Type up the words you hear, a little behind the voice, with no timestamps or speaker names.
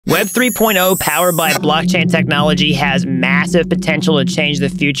Web 3.0 powered by blockchain technology has massive potential to change the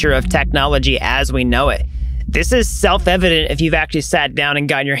future of technology as we know it. This is self-evident if you've actually sat down and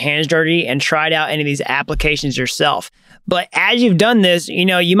gotten your hands dirty and tried out any of these applications yourself. But as you've done this,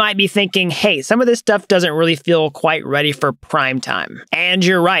 you might be thinking, hey, some of this stuff doesn't really feel quite ready for prime time. And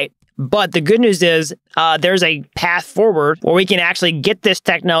you're right. But the good news is there's a path forward where we can actually get this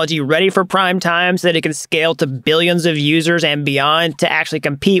technology ready for prime time so that it can scale to billions of users and beyond to actually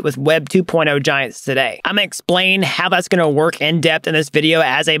compete with Web 2.0 giants today. I'm going to explain how that's going to work in depth in this video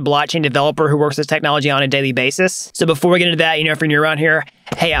as a blockchain developer who works this technology on a daily basis. So before we get into that, if you're new around here,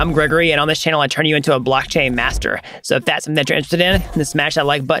 hey, I'm Gregory, and on this channel, I turn you into a blockchain master. So if that's something that you're interested in, then smash that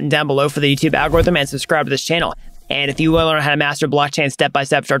like button down below for the YouTube algorithm and subscribe to this channel. And if you want to learn how to master blockchain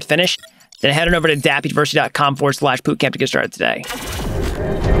step-by-step, start to finish, then head on over to dappuniversity.com/bootcamp to get started today.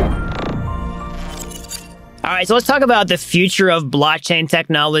 All right, so let's talk about the future of blockchain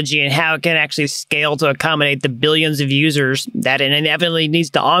technology and how it can actually scale to accommodate the billions of users that it inevitably needs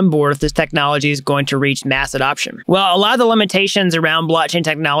to onboard if this technology is going to reach mass adoption. Well, a lot of the limitations around blockchain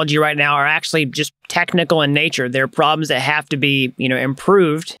technology right now are actually just technical in nature. There are problems that have to be,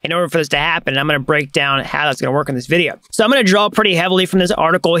 improved in order for this to happen. And I'm going to break down how that's going to work in this video. So I'm going to draw pretty heavily from this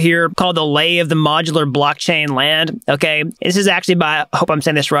article here called The Lay of the Modular Blockchain Land. Okay, this is actually by, I hope I'm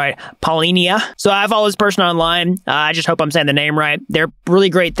saying this right, Paulinia. So I follow this person online. I just hope I'm saying the name right. They're a really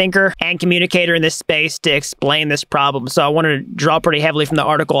great thinker and communicator in this space to explain this problem. So I wanted to draw pretty heavily from the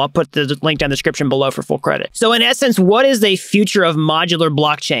article. I'll put the link down in the description below for full credit. So in essence, what is the future of modular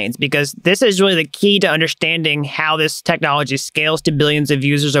blockchains? Because this is really the key to understanding how this technology scales to billions of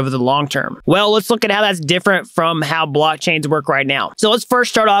users over the long term. Well, let's look at how that's different from how blockchains work right now. So let's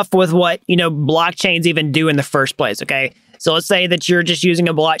first start off with what, blockchains even do in the first place, okay? So let's say that you're just using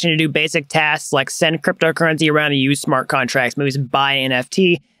a blockchain to do basic tasks like send cryptocurrency around and use smart contracts, maybe buy an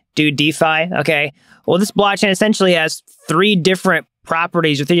NFT, do DeFi, okay? Well, this blockchain essentially has three different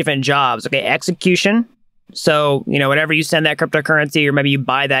properties or three different jobs, okay? Execution. So, whenever you send that cryptocurrency or maybe you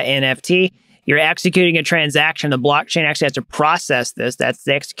buy that NFT, you're executing a transaction. The blockchain actually has to process this. That's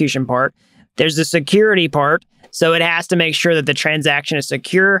the execution part. There's the security part. So it has to make sure that the transaction is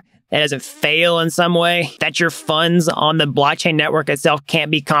secure, it doesn't fail in some way, that your funds on the blockchain network itself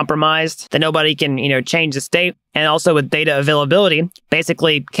can't be compromised, that nobody can, change the state. And also with data availability,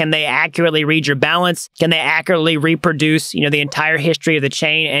 basically, can they accurately read your balance? Can they accurately reproduce, the entire history of the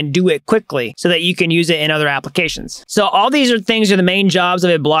chain and do it quickly so that you can use it in other applications? So all these are the main jobs of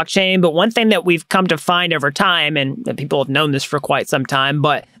a blockchain. But one thing that we've come to find over time, and people have known this for quite some time,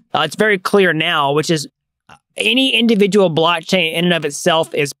 but it's very clear now, which is any individual blockchain in and of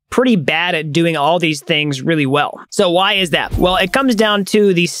itself is pretty bad at doing all these things really well. So why is that? Well, it comes down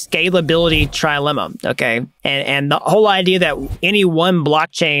to the scalability trilemma, okay? And the whole idea that any one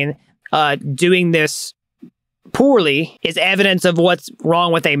blockchain doing this poorly is evidence of what's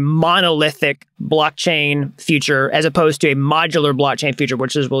wrong with a monolithic blockchain future as opposed to a modular blockchain future,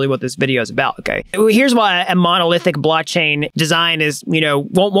 which is really what this video is about, okay? Here's why a monolithic blockchain design is,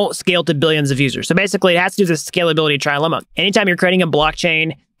 won't scale to billions of users. So basically, it has to do with the scalability trilemma. Anytime you're creating a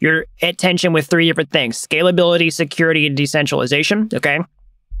blockchain, you're at tension with three different things: scalability, security, and decentralization, okay?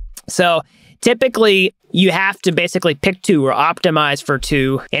 So typically, you have to basically pick two or optimize for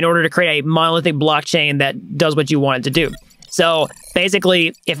two in order to create a monolithic blockchain that does what you want it to do. So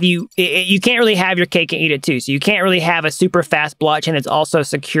basically, if you can't really have your cake and eat it too. So you can't really have a super fast blockchain that's also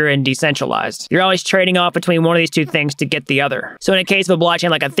secure and decentralized. You're always trading off between one of these two things to get the other. So in a case of a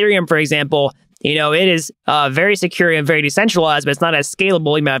blockchain like Ethereum, for example, it is very secure and very decentralized, but it's not as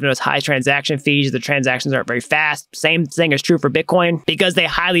scalable. You might have noticed high transaction fees. The transactions aren't very fast. Same thing is true for Bitcoin because they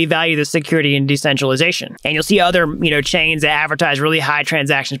highly value the security and decentralization. And you'll see other, chains that advertise really high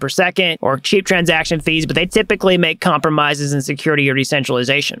transactions per second or cheap transaction fees, but they typically make compromises in security or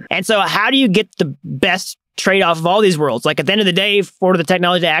decentralization. And so how do you get the best trade-off of all these worlds? Like at the end of the day, for the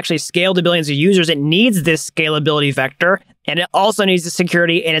technology to actually scale to billions of users, it needs this scalability vector, and it also needs the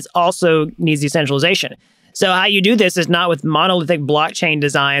security, and it also needs decentralization. So how you do this is not with monolithic blockchain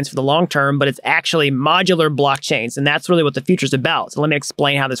designs for the long term, but it's actually modular blockchains, and that's really what the future is about. So let me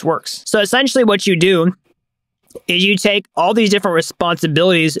explain how this works. So essentially what you do is you take all these different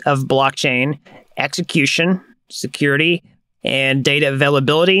responsibilities of blockchain: execution, security, and data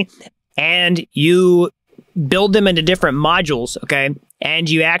availability, and you build them into different modules, okay? And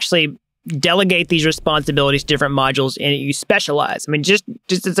you actually delegate these responsibilities to different modules and you specialize. I mean, just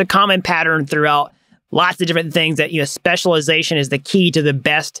it's a common pattern throughout lots of different things that, specialization is the key to the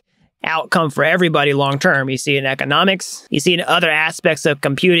best outcome for everybody long term. You see it in economics, you see it in other aspects of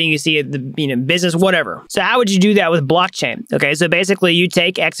computing, you see it in the business, whatever. So how would you do that with blockchain? Okay, so basically you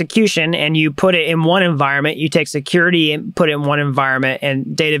take execution and you put it in one environment, you take security and put it in one environment,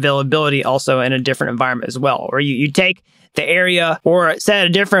 and data availability also in a different environment as well. Or you take the area, or said a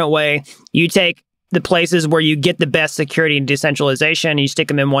different way, you take the places where you get the best security and decentralization, you stick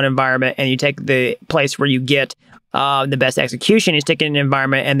them in one environment, and you take the place where you get the best execution, you stick it in an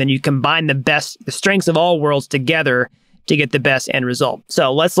environment, and then you combine the strengths of all worlds together to get the best end result.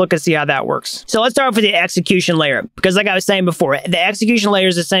 So let's look and see how that works. So let's start off with the execution layer, because like I was saying before, the execution layer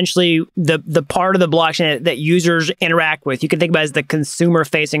is essentially the part of the blockchain that users interact with. You can think about it as the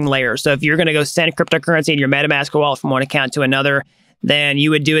consumer-facing layer. So if you're going to go send cryptocurrency in your MetaMask wallet from one account to another, then you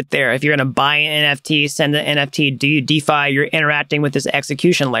would do it there. If you're going to buy an NFT, send the NFT, do DeFi, you're interacting with this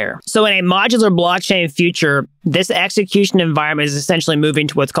execution layer. So in a modular blockchain future, this execution environment is essentially moving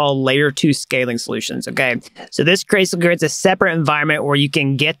to what's called layer 2 scaling solutions, okay? So this creates a separate environment where you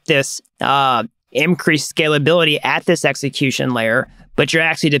can get this increased scalability at this execution layer, but you're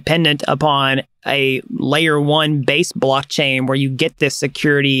actually dependent upon a layer 1 base blockchain where you get this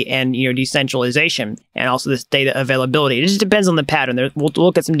security and decentralization, and also this data availability. It just depends on the pattern. We'll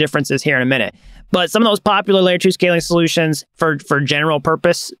look at some differences here in a minute. But some of those popular layer 2 scaling solutions for general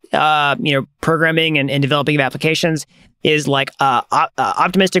purpose, programming and developing of applications is like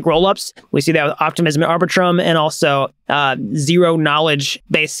optimistic rollups. We see that with Optimism and Arbitrum, and also zero knowledge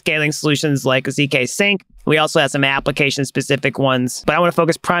based scaling solutions like ZK Sync. We also have some application specific ones, but I want to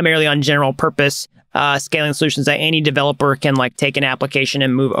focus primarily on general purpose scaling solutions that any developer can take an application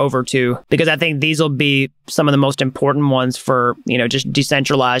and move over to, because I think these will be some of the most important ones for, just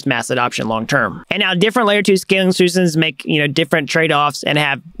decentralized mass adoption long term. And now different layer 2 scaling solutions make, different trade-offs and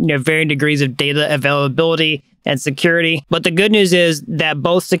have, varying degrees of data availability and security. But the good news is that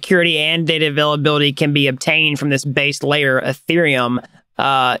both security and data availability can be obtained from this base layer, Ethereum,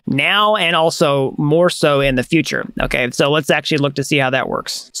 now and also more so in the future. Okay, so let's actually look to see how that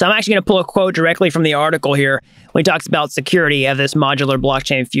works. So I'm actually going to pull a quote directly from the article here when he talks about security of this modular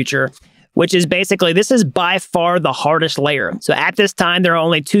blockchain future, which is basically, this is by far the hardest layer. So at this time, there are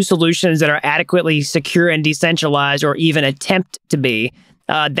only 2 solutions that are adequately secure and decentralized, or even attempt to be.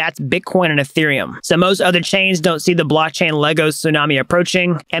 That's Bitcoin and Ethereum. So most other chains don't see the blockchain Lego tsunami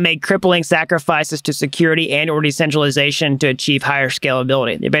approaching and make crippling sacrifices to security and or decentralization to achieve higher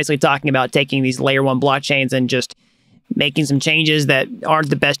scalability. They're basically talking about taking these layer 1 blockchains and just making some changes that aren't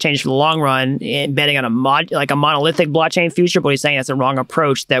the best change for the long run, and betting on a monolithic blockchain future. But he's saying that's the wrong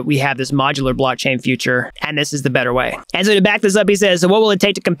approach, that we have this modular blockchain future, and this is the better way. And so to back this up, he says, so what will it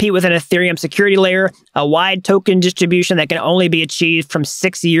take to compete with an Ethereum security layer? A wide token distribution that can only be achieved from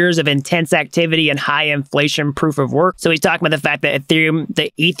 6 years of intense activity and high inflation proof of work. So he's talking about the fact that Ethereum,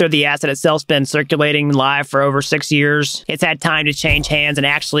 the Ether, the asset itself, has been circulating live for over 6 years. It's had time to change hands and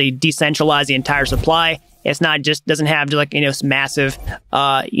actually decentralize the entire supply. It's not just, doesn't have this massive,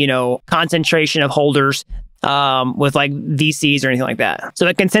 concentration of holders with VCs or anything like that. So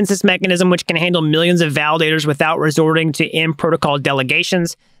a consensus mechanism which can handle millions of validators without resorting to in-protocol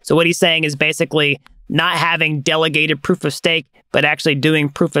delegations. So what he's saying is basically not having delegated proof of stake, but actually doing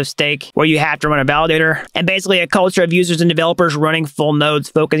proof of stake where you have to run a validator. And basically a culture of users and developers running full nodes,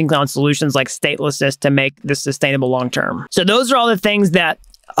 focusing on solutions like statelessness to make this sustainable long term. So those are all the things that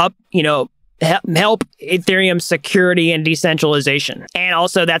help Ethereum security and decentralization. And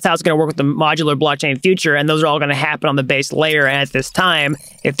also that's how it's going to work with the modular blockchain future. And those are all going to happen on the base layer. And at this time,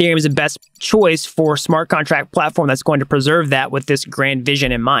 Ethereum is the best choice for smart contract platform that's going to preserve that with this grand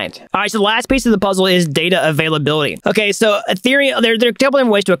vision in mind. All right, so the last piece of the puzzle is data availability. Okay, so Ethereum, there are a couple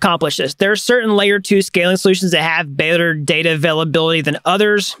different ways to accomplish this. There are certain layer 2 scaling solutions that have better data availability than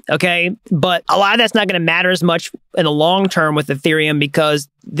others, okay? But a lot of that's not going to matter as much in the long term with Ethereum, because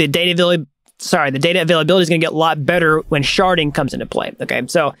the data availability is going to get a lot better when sharding comes into play. Okay,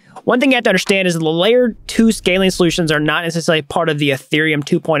 so one thing you have to understand is the layer 2 scaling solutions are not necessarily part of the Ethereum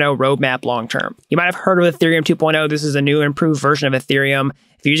 2.0 roadmap long term. You might have heard of Ethereum 2.0. This is a new improved version of Ethereum.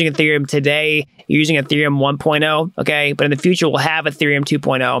 If you're using Ethereum today, you're using Ethereum 1.0, okay? But in the future, we'll have Ethereum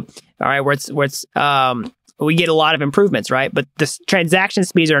 2.0, all right, where we get a lot of improvements, right? But the transaction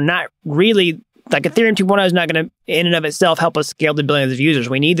speeds are not really, Ethereum 2.0 is not going to, in and of itself, help us scale to billions of users.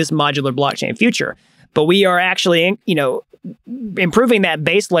 We need this modular blockchain future. But we are actually, improving that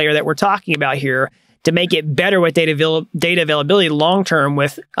base layer that we're talking about here to make it better with data availability long term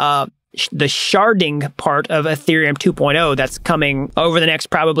with the sharding part of Ethereum 2.0 that's coming over the next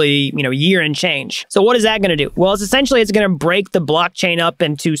probably, year and change. So what is that going to do? Well, it's going to break the blockchain up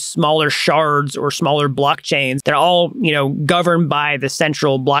into smaller shards or smaller blockchains. They're all, governed by the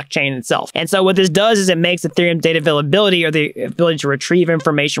central blockchain itself. And so what this does is it makes Ethereum data availability, or the ability to retrieve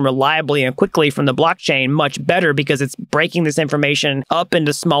information reliably and quickly from the blockchain, much better, because it's breaking this information up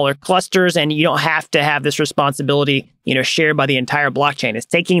into smaller clusters, and you don't have to have this responsibility, shared by the entire blockchain. It's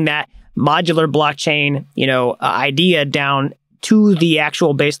taking that modular blockchain, idea down to the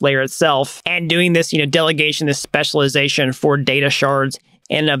actual base layer itself, and doing this, delegation, this specialization for data shards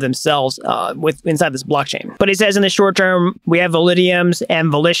in and of themselves inside this blockchain. But he says in the short term, we have validiums and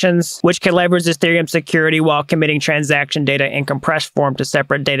volitions, which can leverage Ethereum security while committing transaction data in compressed form to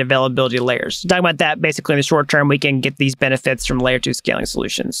separate data availability layers. Talking about that, basically in the short term, we can get these benefits from layer 2 scaling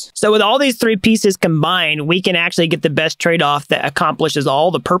solutions. So with all these three pieces combined, we can actually get the best trade-off that accomplishes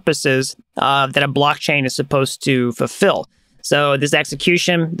all the purposes that a blockchain is supposed to fulfill. So this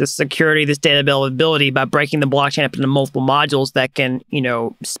execution, this security, this data availability, by breaking the blockchain up into multiple modules that can,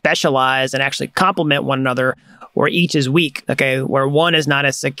 specialize and actually complement one another, where each is weak, okay? Where one is not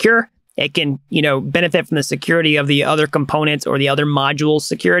as secure, it can, benefit from the security of the other components or the other modules'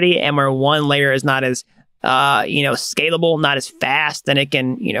 security, and where one layer is not as, scalable, not as fast, then it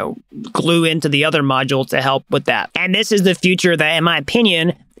can, glue into the other module to help with that. And this is the future that, in my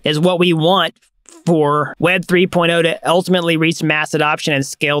opinion, is what we want for Web 3.0 to ultimately reach mass adoption and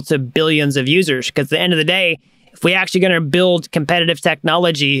scale to billions of users. Because at the end of the day, if we're actually going to build competitive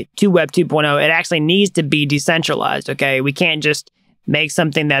technology to Web 2.0, it actually needs to be decentralized, okay? We can't just make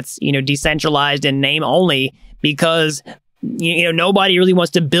something that's, decentralized in name only, because nobody really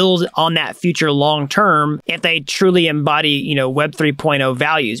wants to build on that future long term if they truly embody, Web 3.0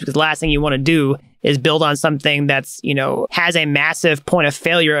 values. Because the last thing you want to do is build on something that's, has a massive point of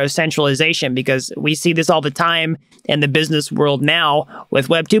failure of centralization, because we see this all the time in the business world now with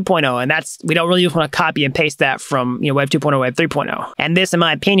Web 2.0. And we don't really want to copy and paste that from, Web 2.0, Web 3.0. And this, in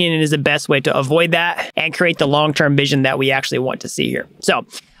my opinion, is the best way to avoid that and create the long-term vision that we actually want to see here. So,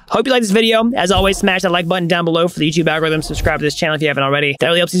 hope you like this video. As always, smash that like button down below for the YouTube algorithm. Subscribe to this channel if you haven't already. That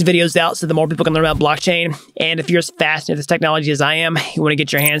really helps these videos out, so the more people can learn about blockchain. And if you're as fascinated with this technology as I am, you want to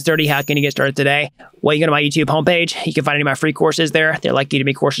get your hands dirty, how can you get started today? Well, you go to my YouTube homepage. You can find any of my free courses there. They're like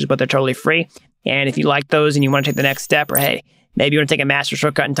Udemy courses, but they're totally free. And if you like those and you want to take the next step, or hey, maybe you want to take a master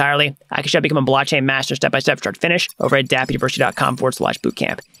shortcut entirely, I can show you how to become a blockchain master step-by-step start to finish over at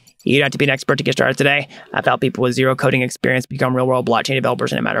dappuniversity.com/bootcamp. You don't have to be an expert to get started today. I've helped people with zero coding experience become real-world blockchain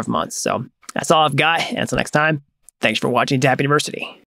developers in a matter of months. So that's all I've got. And until next time, thanks for watching Dapp University.